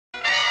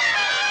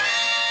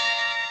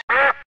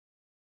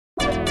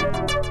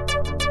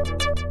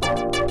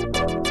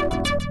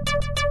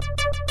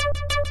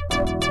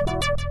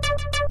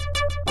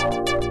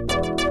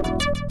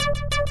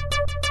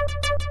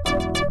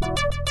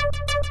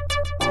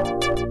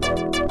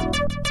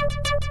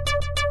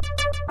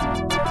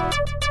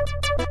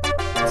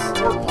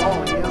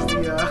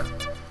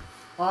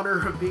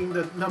honor of being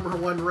the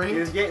 #1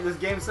 ranked. This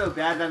game's so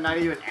bad that not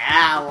even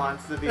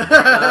wants to be.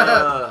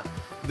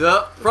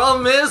 The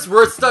problem is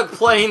we're stuck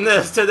playing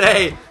this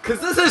today because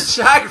this is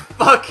Shaq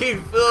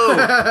fucking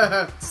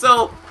Fu.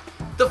 So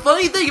the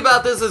funny thing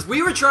about this is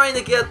we were trying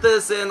to get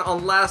this in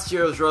on last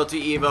year's Road to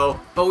EVO,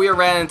 but we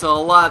ran into a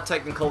lot of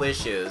technical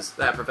issues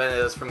that prevented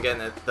us from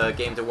getting the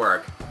game to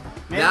work.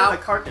 Maybe the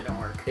cart didn't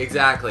work.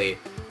 Exactly.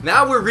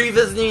 Now we're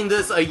revisiting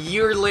this a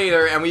year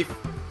later, and we've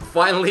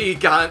finally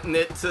gotten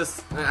it to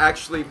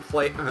actually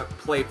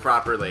play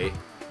properly.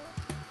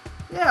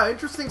 Yeah,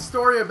 interesting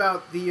story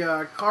about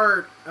the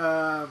cart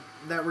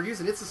that we're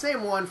using. It's the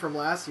same one from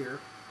last year.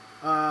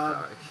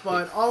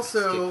 But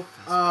also,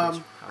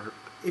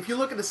 if you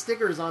look at the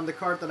stickers on the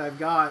cart that I've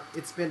got,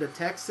 it's been to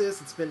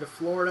Texas, it's been to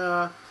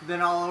Florida. It's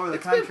been all over the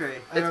country.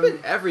 It's been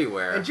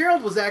everywhere. And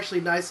Gerald was actually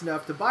nice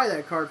enough to buy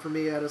that cart for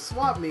me at a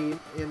swap meet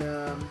in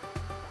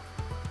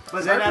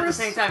But then at the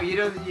same time, you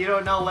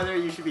don't know whether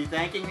you should be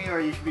thanking me or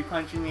you should be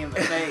punching me in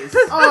the face.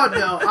 Oh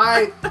no,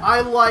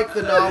 I like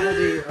the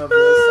novelty of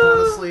this,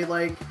 honestly.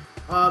 Like,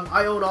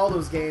 I own all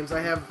those games.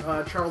 I have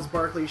Charles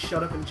Barkley's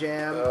Shut Up and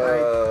Jam.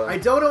 I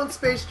don't own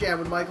Space Jam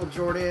with Michael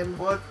Jordan.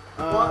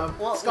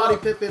 Scottie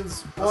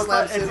Pippen's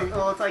Slam City.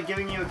 It's like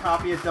giving you a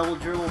copy of Double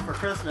Dribble for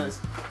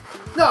Christmas.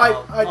 No,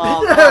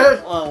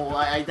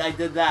 I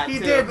did that. He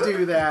too. did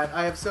do that.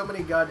 I have so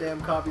many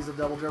goddamn copies of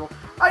Double Dribble.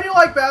 I do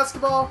like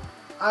basketball.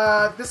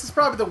 This is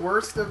probably the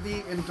worst of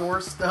the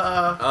endorsed.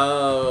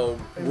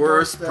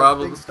 Worst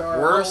probably.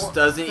 Worst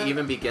doesn't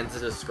even begin to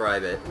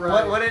describe it.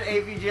 Right. What did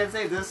AVGN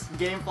say? This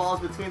game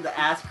falls between the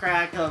ass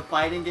crack of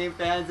fighting game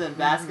fans and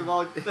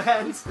basketball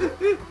fans.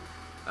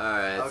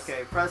 Alright.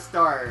 Okay, press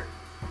start.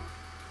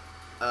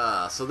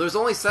 So there's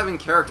only 7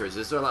 characters.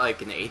 Is there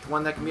like an 8th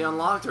one that can be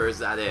unlocked, or is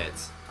that it?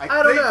 I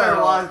think there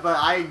was, but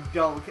I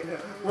don't care.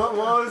 What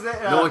was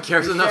it? No one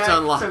cares enough to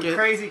unlock it. Some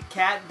crazy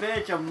cat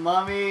bitch, a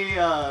mummy,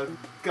 a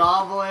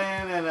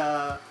goblin, and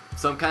a...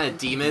 Some kind of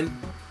demon?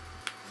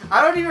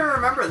 I don't even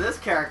remember this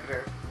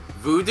character.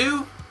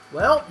 Voodoo?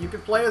 Well, you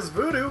can play as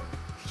Voodoo.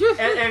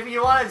 And if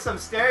you wanted some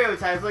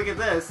stereotypes, look at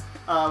this.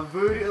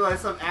 Voodoo, like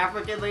some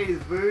African lady's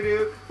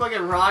voodoo. Fucking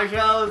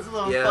Rajo's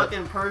little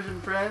fucking Persian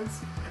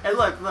prince. And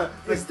look.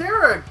 There's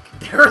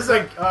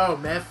oh,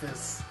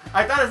 Memphis.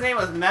 I thought his name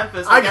was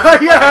Memphis. I thought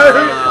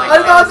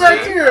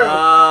that too.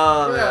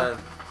 Oh, man.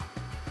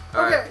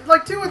 Okay,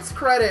 like to its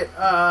credit,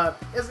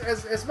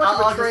 as much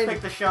of a train. I'll just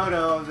pick the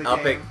Shoto of the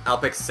game. I'll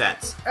pick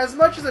sets. As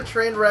much as a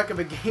train wreck of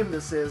a game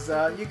this is,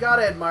 you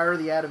gotta admire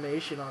the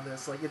animation on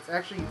this. Like, it's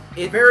actually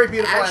very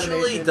beautiful animation. It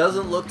actually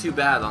doesn't look too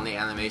bad on the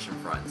animation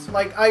front.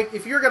 Like,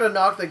 if you're gonna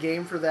knock the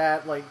game for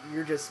that, like,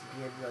 you're just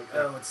being like,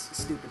 oh, it's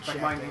stupid Shaq.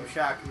 Like my name's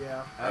Shaq.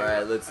 Yeah.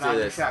 Alright, let's do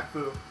this. Shaq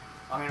Fu.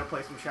 I'm gonna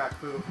play some Shaq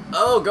Fu.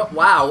 Oh,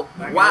 wow.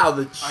 Wow,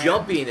 the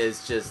jumping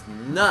is just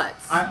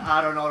nuts.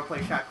 I don't know how to play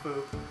Shaq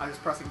Fu. I'm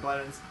just pressing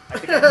buttons. I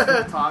think I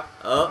just talk.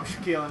 I'm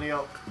Shaquille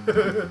O'Neal.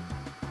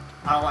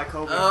 I don't like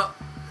Kobe. Are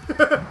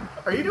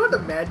you doing the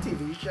Mad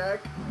TV Shaq?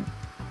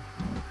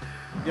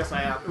 Yes,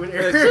 I am.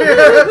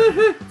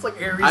 It's like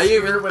Aries. I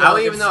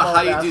don't even know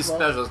how you do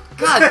specials.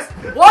 God,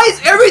 why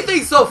is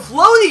everything so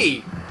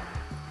floaty?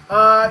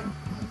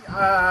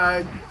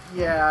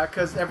 Yeah,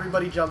 because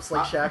everybody jumps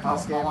like Shaq in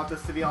this game. I want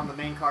this to be on the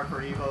main card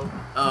for EVO.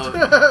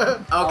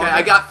 Okay,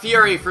 I got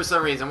Fury for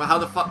some reason. What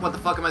the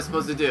fuck am I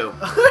supposed to do?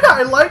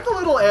 I like the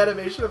little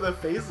animation of the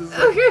faces.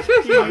 Like,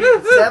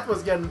 Seth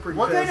was getting pretty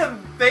What pissed. kind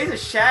of face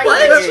is Shaq What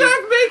is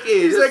Shaq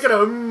making? He's making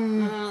a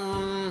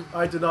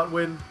I did not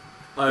win.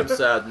 I'm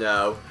sad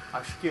now.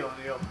 I'm Shaquille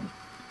O'Neal.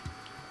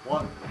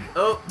 What?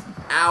 Oh,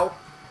 ow.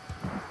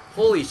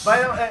 Holy shit.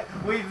 By the way,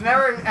 we've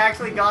never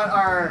actually got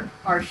our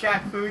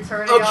Shaq Fu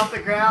tourney off the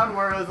ground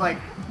where it was like,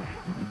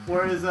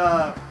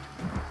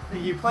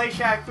 you play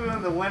Shaq Fu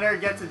and the winner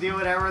gets to do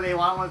whatever they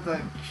want with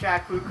the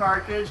Shaq Fu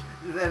cartridge,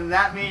 then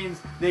that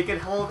means they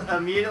could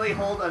immediately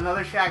hold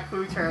another Shaq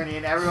Fu tourney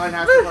and everyone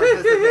has to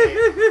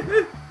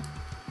participate.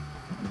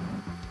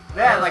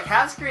 Yeah, like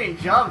half screen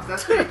jumps,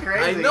 that's pretty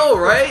crazy. I know,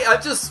 right?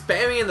 I'm just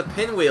spamming in the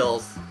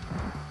pinwheels.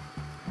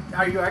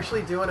 Are you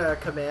actually doing a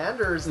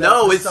command, or is that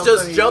no? It's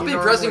just he jumping,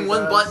 pressing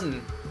one does?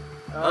 button.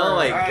 Oh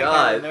my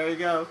god! Kevin, there you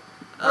go.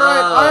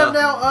 Alright, I am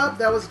now up.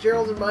 That was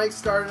Gerald and Mike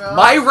starting up.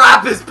 My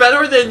rap is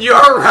better than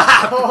your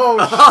rap. Oh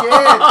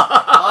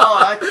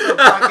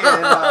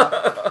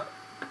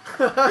shit!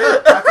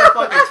 That's a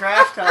fucking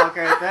trash talk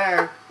right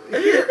there.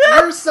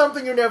 Here's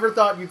something you never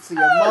thought you'd see: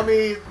 a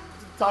mummy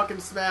talking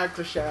smack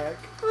to Shaq.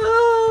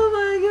 Oh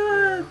my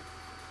god!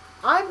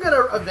 I'm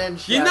gonna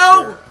avenge Shaq. You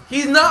know, here.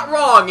 he's not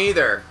wrong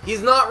either.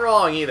 He's not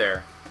wrong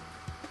either.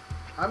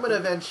 I'm gonna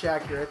avenge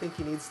Shaq here. I think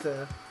he needs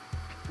to.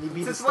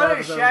 Since when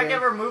has Shaq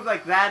ever moved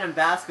like that in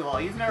basketball?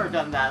 He's never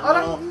done that.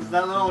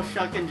 That little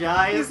shuck and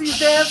jive. He's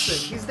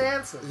dancing. He's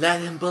dancing.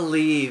 Let him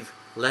believe.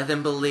 Let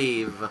him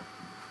believe.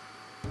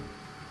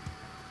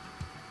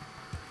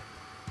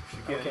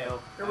 Okay,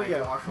 here we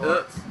go.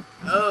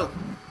 Oh,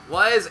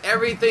 why is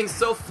everything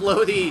so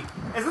floaty?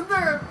 Isn't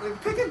there?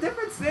 Pick a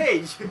different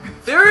stage.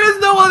 There is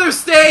no other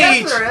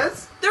stage. Yes, there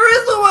is.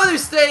 There is no other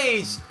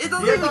stage. It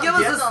doesn't even give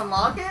us. You have to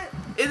unlock it.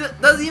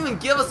 It doesn't even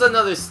give us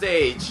another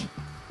stage.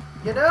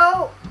 You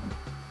know,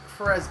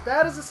 for as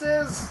bad as this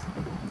is,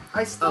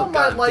 I still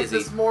might like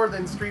this more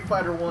than Street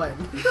Fighter 1.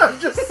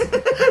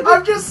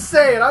 I'm just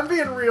saying, I'm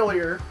being real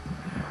here.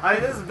 I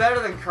mean, this is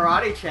better than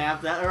Karate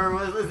Champ.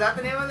 Is that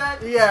the name of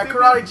that? Yeah,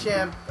 Karate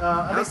Champ.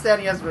 At least the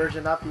NES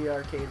version, not the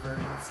arcade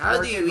version.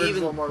 How do you even... a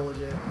little more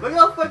legit. Look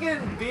how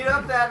fucking beat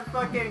up that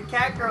fucking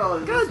cat girl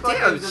is. God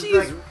damn,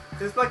 she's...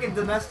 There's fucking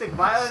domestic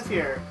violence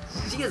here.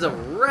 She is a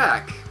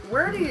wreck.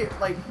 Where do you,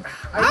 like...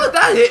 How'd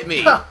that hit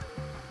me? I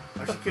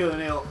should kill an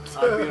ill.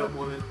 I beat up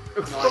women.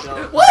 No, I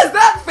don't. What is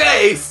that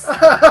face?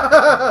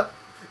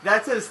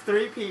 That's his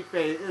three-peat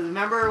face.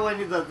 Remember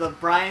when the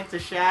Brian to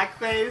Shaq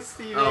face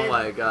he made? Oh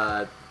my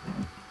god.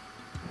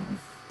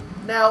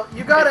 Now,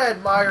 you gotta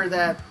admire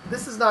that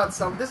this is not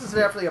this is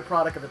definitely a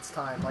product of its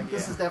time. Like,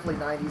 this is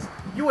definitely 90s.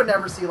 You would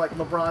never see, like,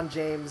 LeBron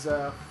James,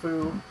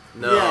 Fu.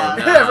 No, yeah,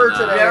 no, never no.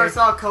 today. You never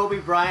saw Kobe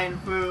Bryant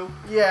Fu?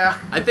 Yeah.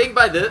 I think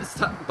by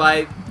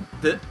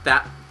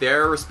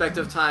their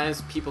respective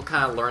times, people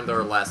kind of learned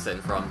their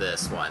lesson from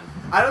this one.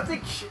 I don't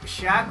think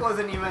Shaq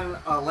wasn't even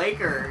a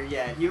Laker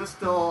yet. He was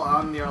still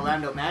on the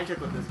Orlando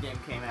Magic when this game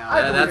came out.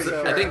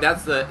 I think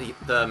that's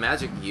the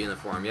Magic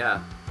uniform.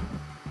 Yeah.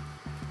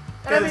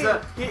 Because the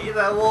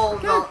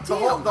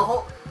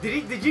whole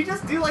did you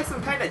just do like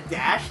some kind of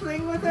dash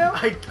thing with him?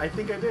 I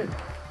think I did.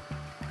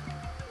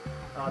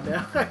 Oh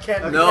no, I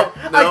can't. No,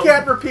 I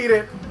can't repeat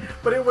it.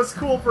 But it was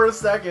cool for a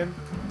second.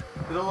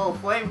 Did a little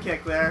flame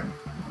kick there.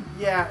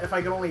 Yeah, if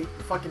I could only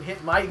fucking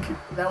hit Mike,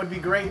 that would be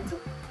great.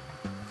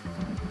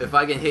 If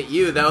I can hit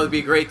you, that would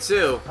be great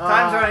too.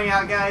 Time's running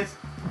out, guys.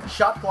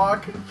 Shot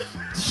clock.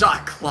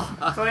 Shot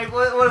clock. 20.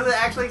 What is it?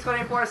 Actually,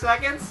 24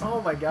 seconds.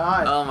 Oh my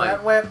god. Oh my.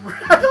 That went.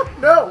 I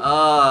don't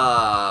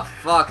know.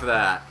 Fuck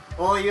that.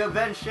 Well, you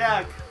avenged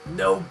Shaq.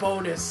 No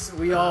bonus.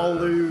 We all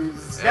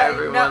lose.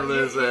 Everyone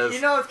loses.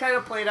 You know, it's kind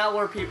of played out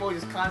where people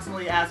just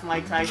constantly ask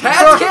Mike Tyson.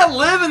 Cats can't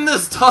live in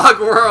this dog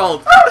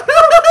world.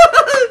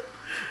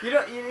 You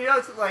know,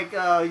 it's like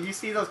you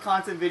see those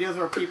constant videos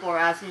where people are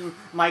asking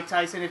Mike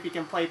Tyson if he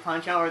can play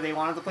Punch Out, or they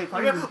want him to play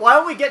Punch Out. Why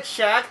don't we get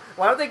Shaq?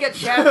 Why don't they get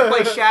Shaq to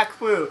play Shaq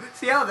Fu?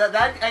 See how that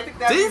I think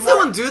that. Didn't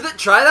someone do that?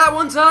 Try that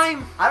one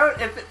time? I don't.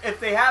 If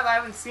they have, I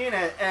haven't seen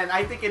it, and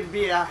I think it'd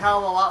be a hell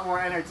of a lot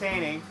more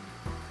entertaining.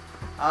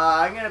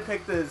 I'm gonna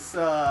pick this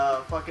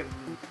fucking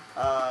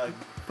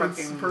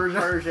Persian.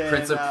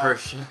 Prince of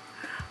Persia.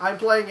 I'm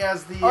playing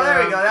as the. Oh,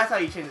 there we go. That's how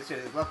you change the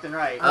shit. Left and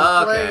right.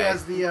 I'm playing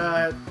as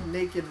the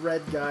naked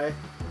red guy.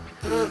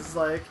 He's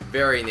like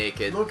very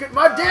naked. Look at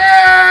my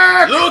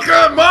dick! Look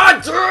at my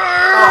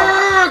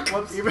dick!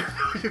 Whoops.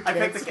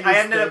 I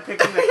ended up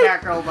picking the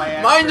cat girl by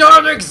accident. My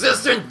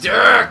non-existent dick!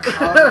 I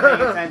wasn't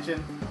paying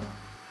attention.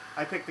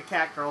 I picked the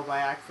cat girl by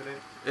accident.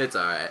 It's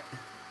alright.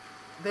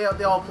 They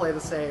all play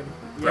the same.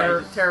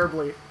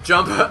 Terribly.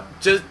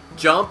 Just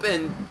jump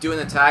and do an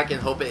attack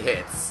and hope it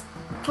hits.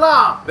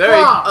 Claw! There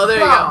you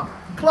go.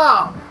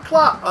 Claw!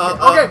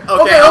 Okay,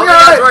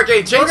 that's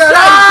working. Change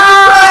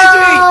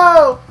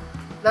strategy!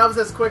 That was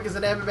as quick as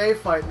an MMA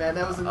fight, man.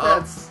 That was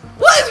intense.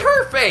 What is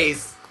her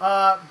face?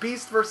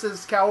 Beast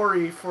versus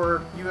Kaori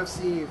for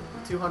UFC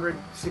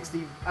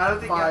 265. I don't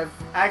think.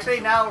 Actually,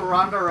 now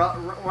Ronda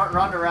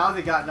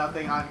Rousey got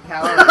nothing on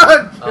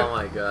Kaori. Oh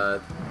my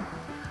god.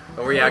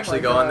 Are we actually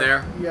going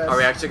there? Yes. Are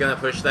we actually going to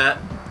push that?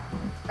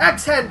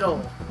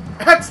 X-handle!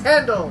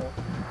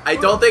 I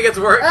don't think it's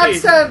working.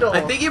 X-handle! I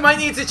think you might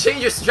need to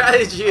change your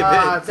strategy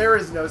a bit. There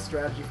is no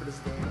strategy for this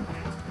game.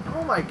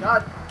 Oh my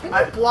god. Can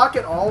you block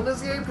it all in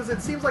this game? Because it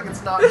seems like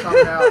it's not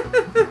coming out.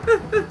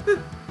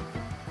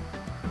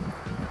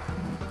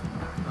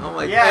 Oh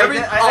my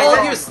god. All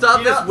of your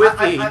stuff is with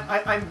me.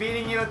 I'm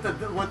beating you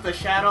with the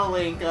Shadow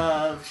Link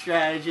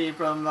strategy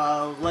from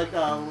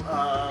Legend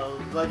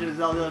of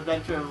Zelda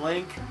Adventure of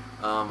Link.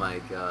 Oh my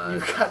god.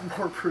 You've got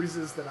more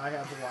bruises than I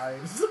have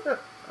lives.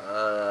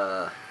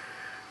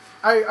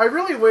 I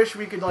really wish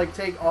we could like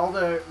take all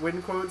the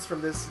win quotes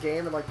from this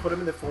game and like put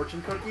them into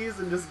fortune cookies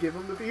and just give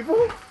them to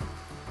people.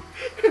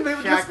 And they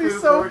would just be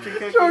so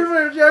Shaq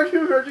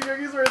Fu fortune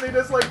cookies where they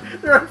just like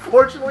they're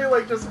unfortunately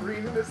like just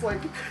reading this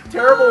like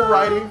terrible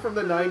writing from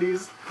the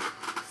 90s.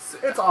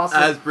 It's awesome.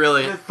 That's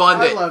brilliant.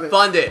 Fund it. Love it.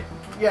 Fund it.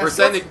 Yes,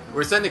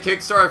 we're sending a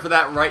Kickstarter for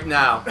that right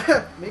now.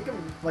 Make them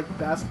like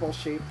basketball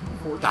shaped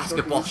fortune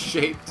Basketball cookies.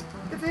 shaped.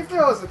 If that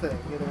was a thing,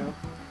 you know.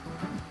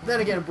 Then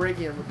again,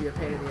 breaking them would be a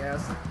pain in the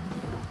ass.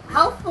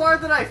 How far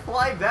did I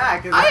fly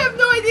back? I have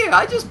no idea.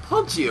 I just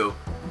punched you.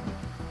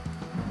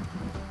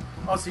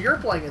 Oh, so you're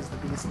playing as the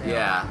Beast now.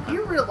 Yeah.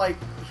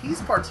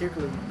 He's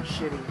particularly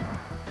shitty.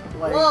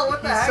 Like, whoa,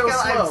 what the heck? So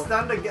slow. I'm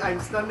stunned again.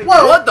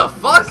 Whoa, what the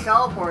fuck? Just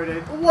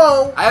teleported.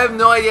 Whoa! I have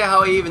no idea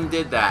how he even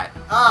did that.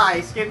 I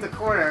escaped the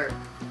corner.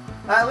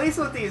 At least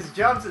with these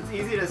jumps, it's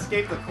easy to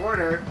escape the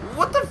corner.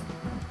 What the?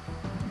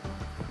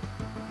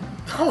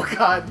 Oh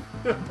god.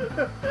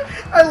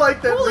 I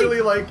like that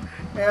really, like,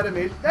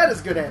 animation. That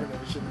is good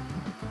animation.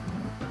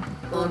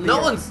 Well,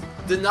 no one's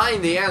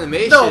denying the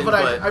animation. No, but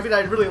I mean, I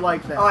really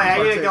like that. Oh, yeah,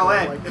 I need to go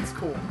in. Like, it's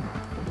cool.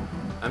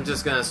 I'm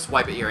just gonna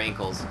swipe at your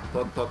ankles.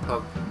 Poke, poke,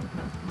 poke.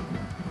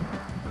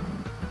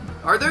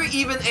 Are there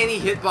even any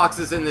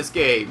hitboxes in this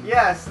game?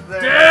 Yes,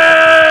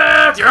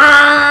 there.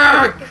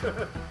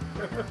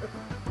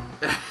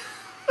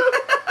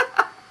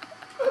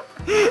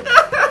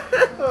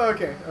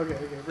 Okay.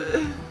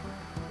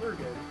 We're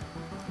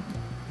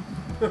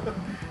good.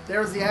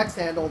 There's the axe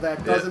handle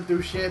that doesn't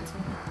do shit.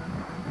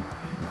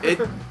 It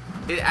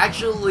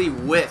actually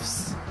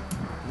whiffs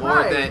more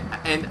Right. than,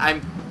 and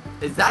I'm.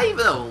 Is that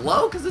even a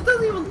low? Because it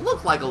doesn't even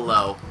look like a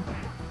low.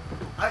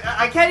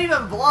 I can't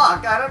even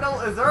block. I don't know.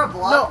 Is there a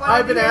block? No, button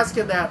I've been here?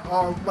 asking that.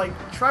 Like,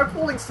 try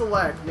pulling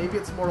select. Maybe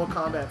it's Mortal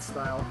Kombat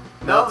style.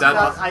 No, that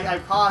because was- I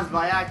paused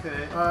by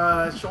accident.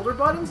 Shoulder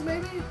buttons,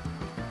 maybe?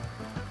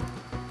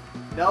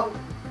 Nope.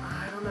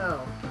 I don't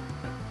know.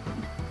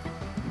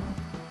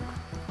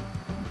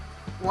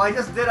 Well, I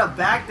just did a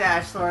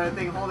backdash sort of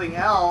thing holding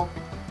L.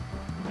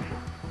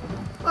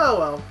 Oh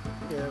well.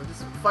 Yeah,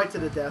 just fight to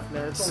the death,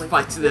 man. It's Just only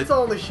fight to the- It's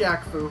only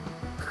Shaq Fu.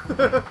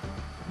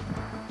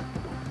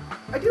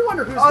 I do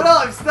wonder who's. Oh the... no,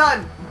 I'm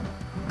stunned!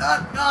 There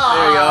you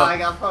go. I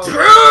got poked.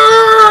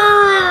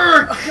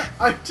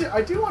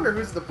 I do wonder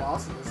who's the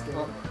boss in this game.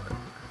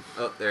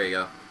 Oh, there you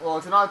go. Well,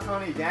 it's not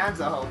Tony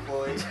Danza,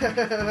 hopefully.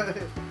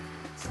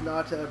 It's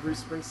not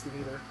Bruce Springsteen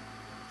either.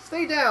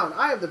 Stay down.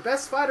 I am the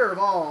best fighter of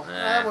all.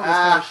 That one was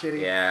kind of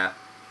shitty. Yeah.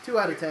 2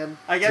 out of 10.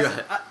 I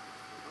guess.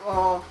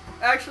 Well,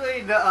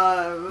 actually, they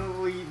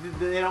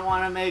don't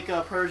want to make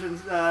Persian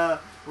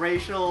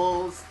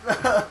racial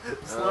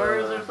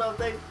slurs or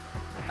something.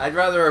 I'd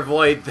rather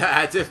avoid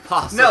that if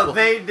possible. No,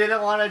 they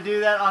didn't want to do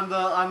that on the.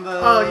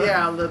 Oh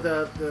yeah,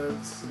 the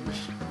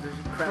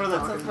crap for the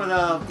talking.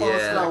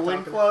 post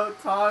win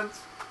quote taunts.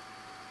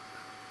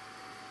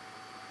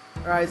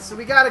 Alright, so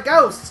we got a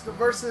ghost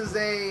versus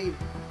a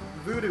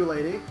voodoo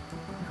lady,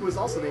 who is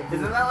also named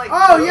Voodoo. Isn't that like?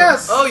 Oh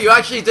yes! Oh, you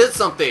actually did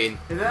something.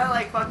 Isn't that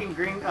like fucking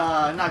green?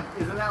 Not.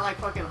 Isn't that like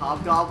fucking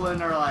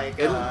Hobgoblin or like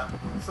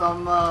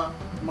some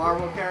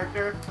Marvel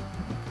character?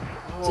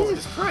 Oh,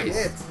 Jesus Christ.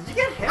 shit. Did you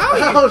get hit? How are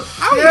you, Oh,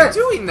 how are you shit.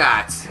 doing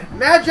that?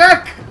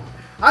 Magic!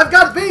 I've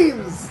got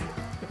beams!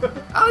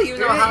 I don't even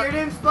know how. Your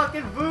name's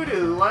fucking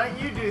Voodoo. Why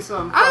don't you do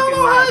some I don't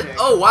fucking know how. magic?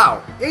 Oh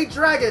wow. 8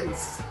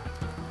 dragons!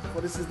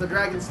 Well, this is the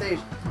dragon stage.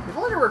 If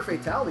only there were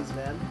fatalities,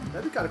 man.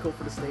 That'd be kind of cool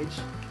for the stage.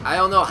 I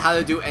don't know how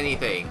to do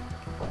anything.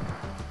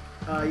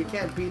 You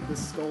can't beat the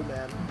skull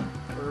man.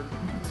 Or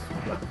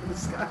whatever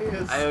this guy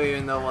is. I don't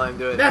even know what I'm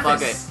doing.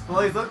 Fuck it. Nephis!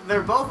 Well,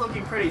 they're both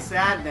looking pretty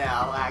sad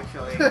now,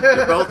 actually.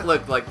 They both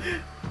look like.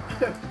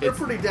 They're It's-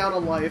 pretty down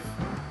on life.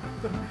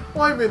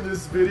 I'm in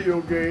this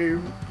video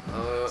game.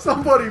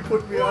 Somebody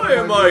put me out Why of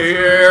am my I misery.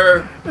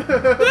 here?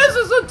 This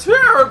is a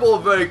terrible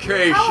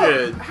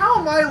vacation. How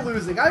am I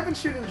losing? I've been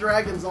shooting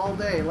dragons all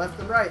day, left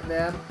and right,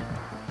 man.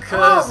 Oh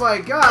 'Cause- my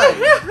god!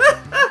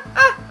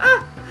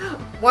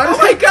 Why Oh does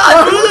my it-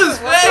 God, Voodoo's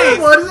face!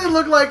 Why does it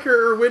look like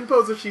her win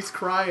pose if she's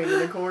crying in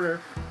the corner?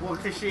 Well,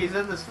 because she's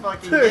in this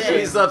fucking She's game.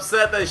 She's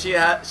upset that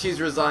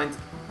she's resigned.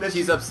 That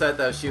She's she- upset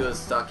that she was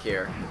stuck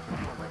here.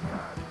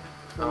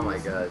 Oh my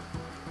god.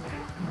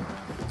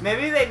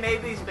 Maybe they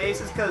made these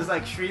faces because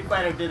like Street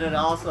Fighter did it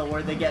also,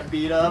 where they get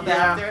beat up Yeah,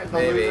 after the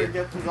maybe. loser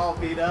gets all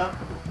beat up.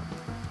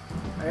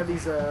 I have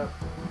these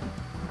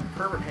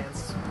pervert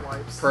hands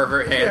wipes.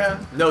 Pervert hand. Yeah.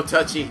 No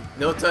touchy.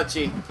 No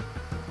touchy.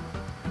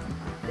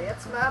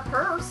 That's my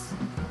purse.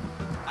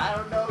 I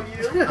don't know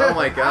you. Oh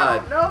my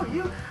god. I don't know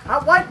you.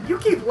 What? You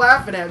keep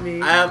laughing at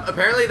me.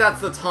 Apparently that's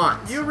the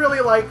taunt. You really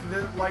like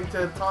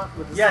to taunt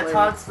with this Yeah, lady.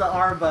 taunts the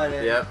R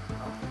button. Yep.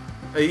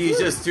 You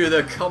just do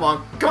the come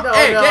on. Come No,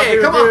 hey, no, hey,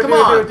 dude, come dude, on, come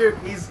dude,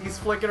 on. Dude, he's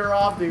flicking her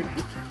off, dude.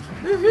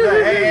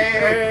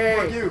 Hey,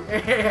 fuck you.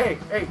 Hey,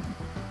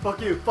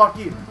 Fuck you. fuck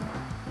you.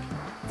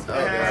 Oh,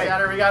 Hey,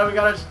 God. We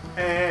gotta.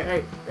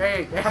 Hey.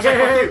 Hey. Hashtag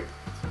fuck you.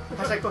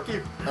 Hashtag fuck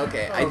you.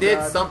 Okay, Oh, I did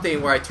God.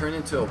 something where I turned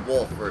into a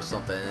wolf or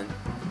something.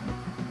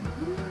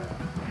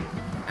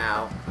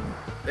 Ow.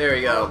 There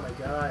we Oh go. my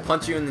god.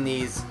 Punch you in the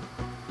knees.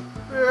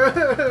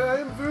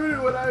 I'm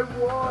voodoo what I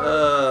want.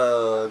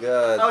 Oh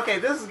god. Okay,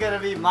 this is gonna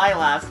be my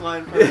last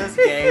one for this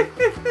game.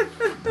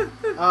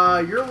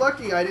 You're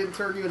lucky I didn't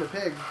turn you into a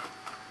pig.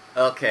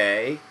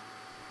 Okay.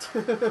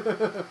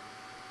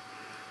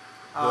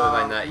 What have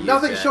I not used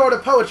Nothing yet? short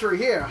of poetry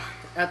here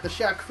at the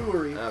Shaq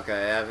Fuery.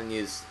 Okay, I haven't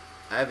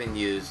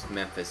used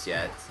Memphis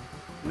yet.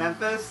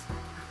 Memphis.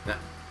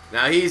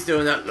 Now he's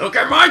doing that. Look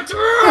at my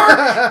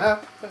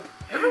truck!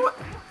 Everyone,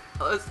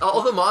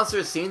 all the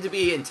monsters seem to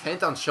be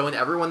intent on showing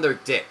everyone their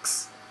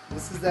dicks.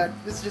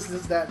 This just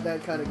is that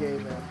kind of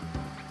game, man.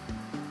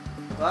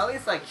 Well, at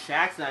least like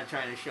Shaq's not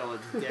trying to show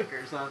his dick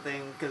or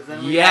something, because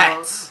then we'd Yet.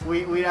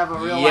 have a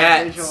real life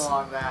Yet. visual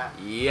on that.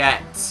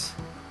 Yet.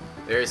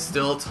 There's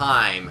still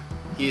time.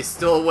 He's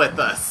still with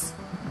us.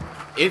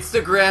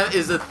 Instagram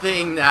is a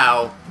thing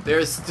now.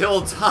 There's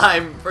still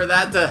time for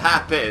that to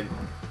happen.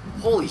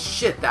 Holy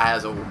shit, that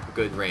has a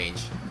good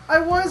range. I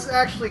was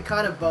actually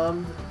kind of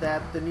bummed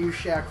that the new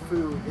Shaq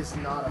Fu is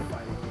not a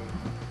fighting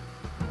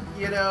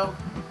game. You know,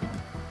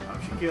 I'm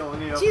Shaquille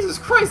O'Neal. Jesus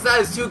Christ,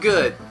 that is too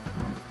good.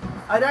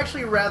 I'd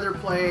actually rather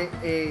play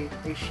a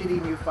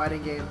shitty new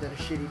fighting game than a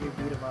shitty new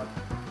beat 'em up.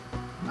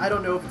 I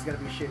don't know if it's gonna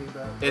be shitty,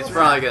 but It's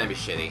probably gonna be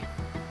shitty.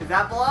 Is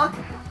that block?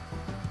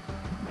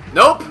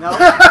 Nope. Nope.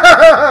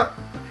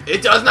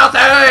 It does nothing.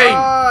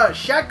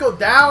 Shaq go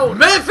down.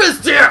 Memphis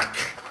Dick.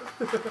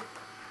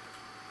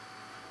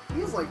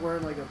 He's like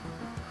wearing like a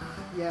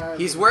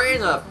He's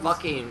wearing a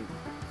fucking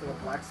like a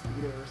black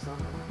speedo or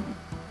something.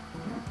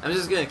 I'm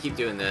just gonna keep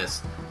doing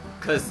this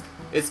because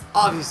it's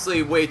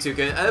obviously way too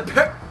good.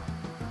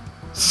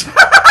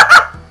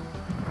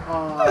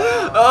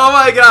 Oh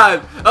my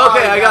god!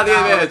 Okay, I got the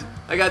advantage.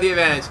 I got the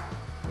advantage.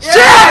 Yeah!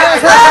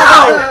 Shit!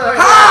 How?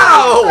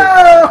 How?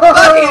 No!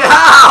 Fucking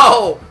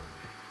how?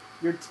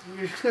 You're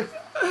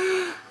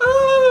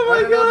Oh my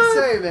I don't know what to god!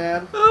 say,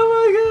 man. Oh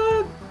my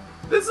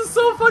god! This is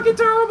so fucking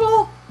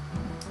terrible.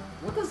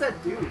 What does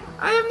that do?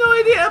 I have no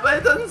idea, but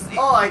it doesn't. See.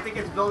 Oh, I think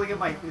it's building in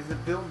my. Is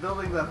it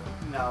building the?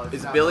 No, it's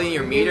Is not building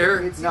your meter?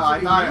 It seems No, to I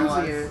be thought it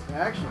using was. it,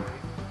 actually.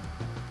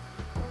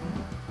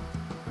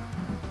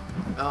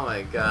 Oh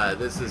my god!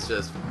 This is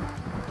just.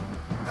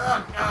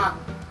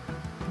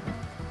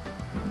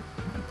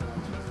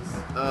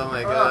 Oh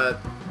my god.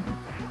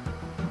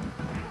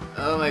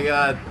 Oh my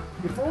god.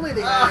 If only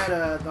they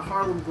had the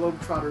Harlem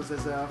Globetrotters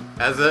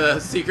as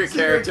a Secret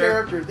secret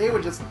character. they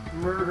would just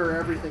murder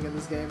everything in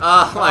this game.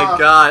 Oh my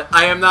god.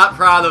 I am not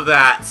proud of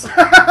that.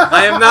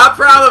 I am not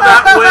proud of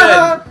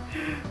that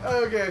win.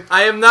 Okay.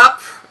 I am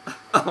not.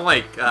 Oh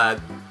my god.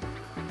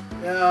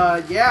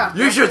 Yeah.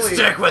 You should definitely.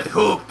 stick with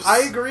hoops. I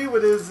agree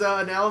with his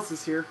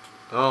analysis here.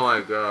 Oh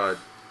my god.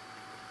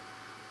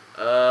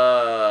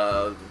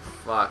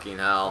 Fucking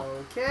hell.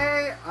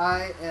 Okay,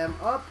 I am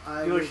up.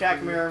 Do a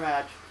Shaq mirror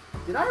match.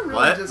 Did I really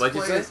What? just What'd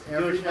you play say? as Do a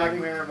everybody? Shaq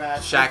mirror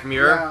match. Shaq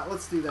Mirror? Yeah,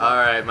 let's do that.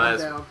 Alright, might I'm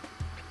as down.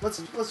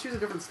 Let's choose a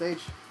different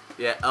stage.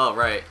 Yeah, oh,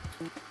 right.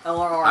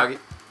 LRR.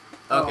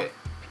 Okay.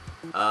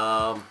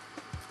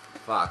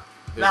 Fuck.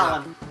 There's That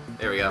not- one.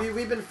 There we go.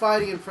 We've been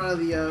fighting in front of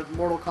the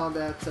Mortal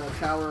Kombat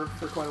tower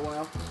for quite a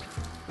while.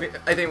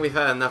 I think we've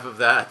had enough of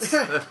that.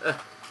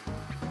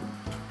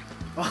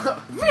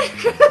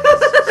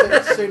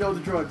 Say no to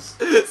drugs.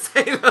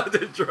 Say no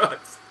to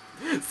drugs.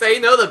 Say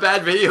no to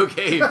bad video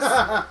games.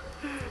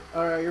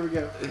 Alright, here we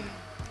go.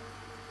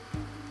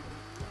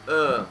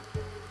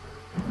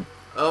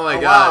 Oh my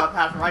Wow, god.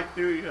 passed right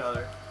through each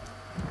other.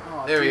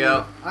 Oh, There we dude,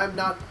 go. I'm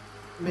not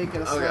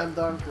making a Okay. slam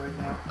dunk right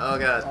now. Oh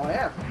god. Oh, I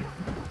am.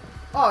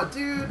 Oh,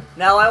 dude.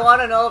 Now I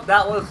want to know if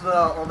that was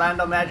the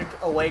Orlando Magic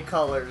away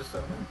colors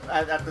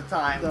at the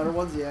time. The other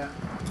ones, yeah.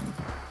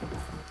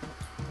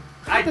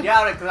 I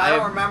doubt it because I I-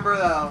 don't remember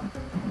the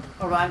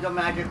Orlando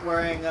Magic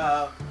wearing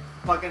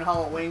fucking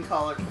Halloween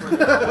colors for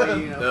the away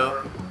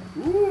uniform.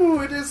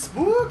 Ooh, it is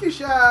Spooky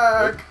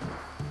Shaq.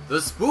 The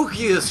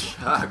spookiest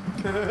Shaq.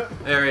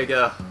 There we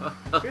go.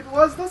 It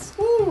was the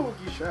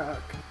Spooky Shaq.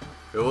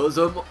 It was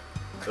a.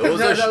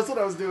 That's what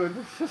I was doing.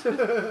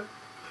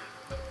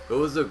 It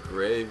was a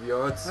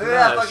graveyard Look smash. at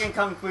that fucking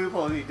kung fu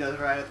pose he does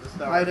right at the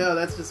start. I know,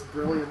 that's just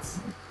brilliance.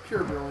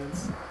 Pure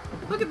brilliance.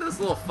 Look at this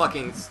little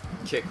fucking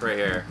kick right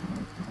here.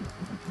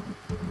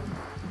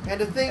 And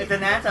to think... It's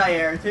an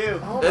anti-air too.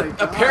 Oh my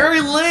god.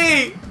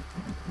 Apparently!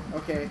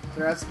 Okay,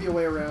 there has to be a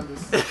way around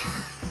this.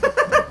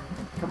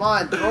 Come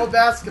on, throw a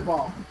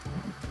basketball.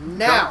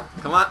 Now!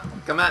 Come on,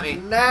 come at me.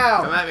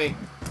 Now! Come at me.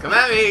 Come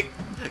at me.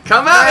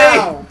 Come at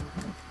Now!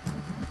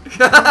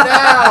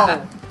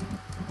 Now!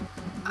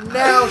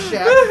 Now,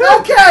 Shaq.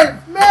 Okay!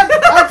 Man!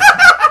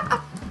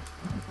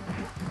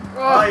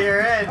 Oh, you're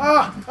in.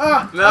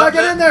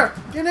 Get in there!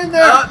 Get in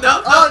there!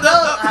 No.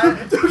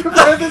 Dude, you're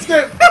playing this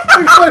game!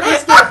 You're playing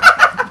this game!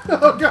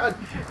 Oh god!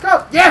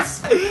 Go!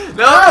 Yes!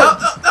 No.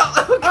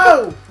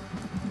 Oh!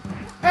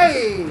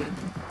 Hey!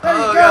 There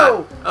you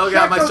go! Oh Shaq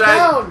god, my goes strategy.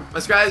 down! My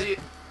strategy.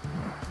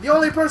 The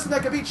only person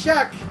that can beat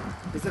Shaq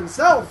is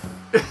himself.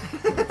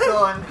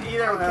 So in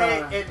either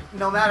case,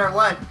 no matter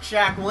what,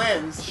 Shaq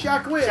wins.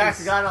 Shaq wins.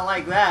 Shaq's gotta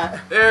like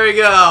that. There we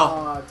go.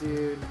 Aw,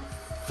 dude.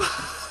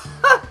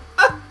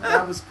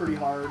 That was pretty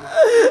hard.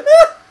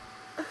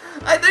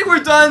 I think we're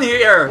done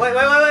here. Wait.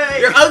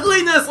 Your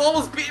ugliness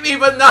almost beat me,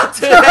 but not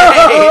today.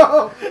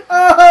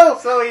 Oh!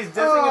 So he's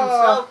dissing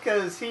himself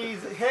because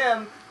he's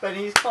him, but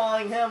he's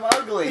calling him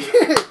ugly.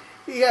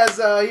 he has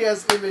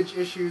image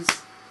issues.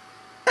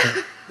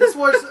 This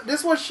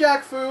was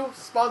Shaq Fu,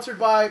 sponsored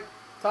by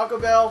Taco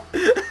Bell,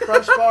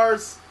 Crunch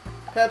Bars,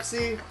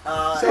 Pepsi,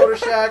 Soda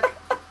Shack,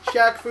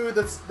 Shaq Fu,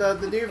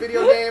 the new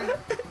video game,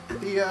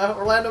 the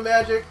Orlando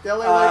Magic, the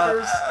LA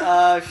Lakers.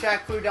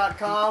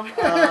 ShaqFu.com.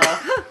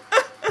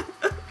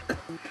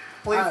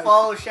 Please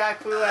follow Shaq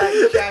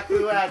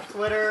Fu at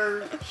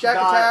Twitter. Shaq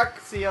Attack.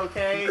 COK.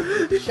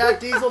 Shaq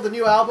Diesel, the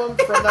new album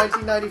from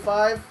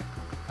 1995.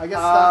 I guess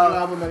it's not a new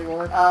album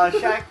anymore.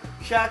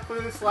 Shaq Fu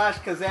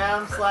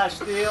 /Kazam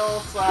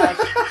 /Steel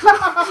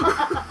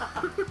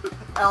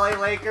LA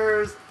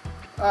Lakers.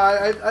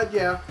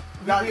 Yeah.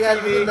 Not We had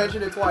TV. to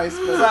mention it twice.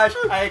 But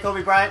I hate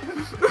Kobe Bryant.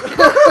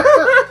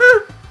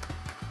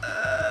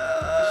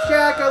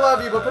 Shaq, I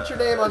love you, but put your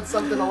name on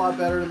something a lot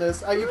better than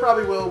this. You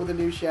probably will with the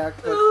new Shaq,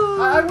 but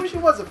I wish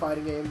it was a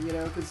fighting game, you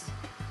know, because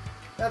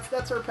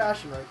That's her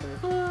passion right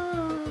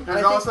there.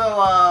 There's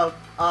also,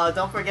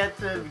 don't forget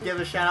to give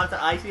a shout out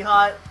to Icy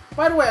Hot.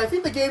 By the way, I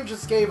think the game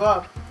just gave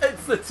up.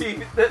 It's the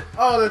TV.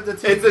 Oh, the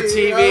TV. It's the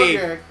TV.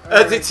 Okay.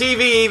 The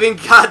TV even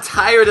got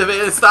tired of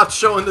it and stopped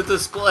showing the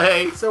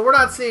display. So we're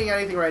not seeing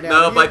anything right now.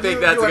 No, but I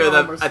think that's a good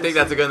enough. I think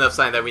that's a good enough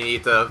sign that we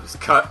need to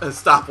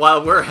stop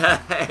while we're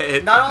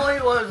ahead. Not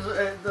only was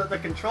the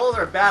controls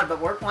are bad,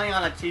 but we're playing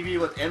on a TV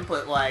with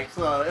input lag,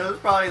 so it was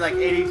probably like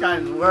 80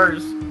 times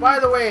worse. By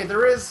the way,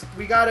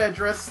 we gotta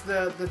address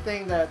the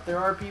thing that there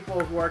are people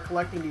who are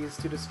collecting these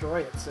to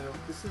destroy it. So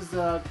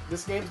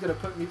this game's gonna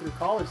put me through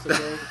college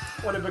someday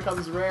when it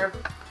becomes rare.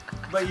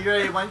 But you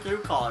already went through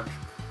college.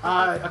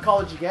 A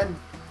college again.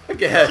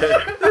 Again.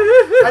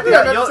 I think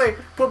I meant to say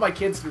put my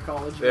kids through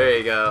college. There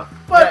you go.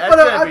 But, yeah,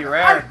 that's gonna be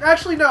rare.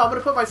 Actually, no. I'm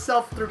gonna put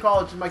myself through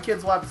college, and my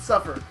kids will have to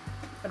suffer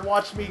and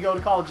watch me go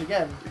to college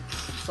again,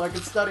 so I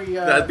can study.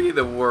 That'd be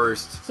the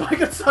worst. So I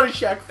can study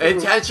Shaq Fu.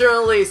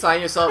 Intentionally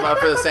sign yourself up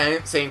for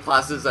the same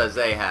classes as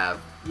they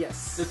have.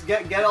 Yes. Just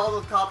get all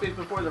those copies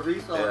before the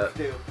resellers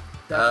do.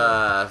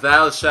 That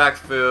was Shaq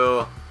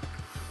Fu.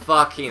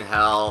 Fucking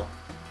hell.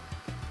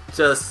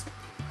 Just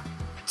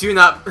do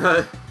not.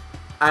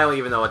 I don't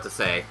even know what to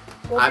say.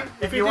 Well,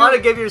 if you want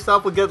to give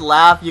yourself a good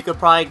laugh, you could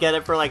probably get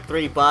it for like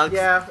 $3.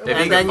 Yeah. If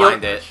you can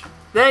find it.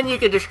 Then you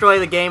can destroy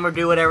the game or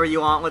do whatever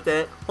you want with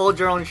it. Hold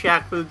your own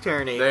Shaq Fu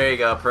tourney. There you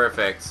go,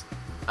 perfect.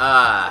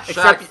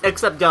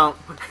 Except don't.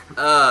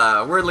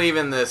 We're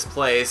leaving this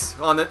place.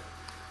 On the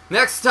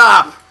next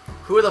stop,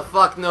 who the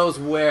fuck knows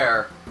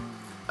where?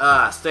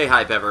 Stay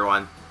hype,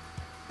 everyone.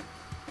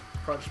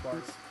 Crunch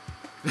bars.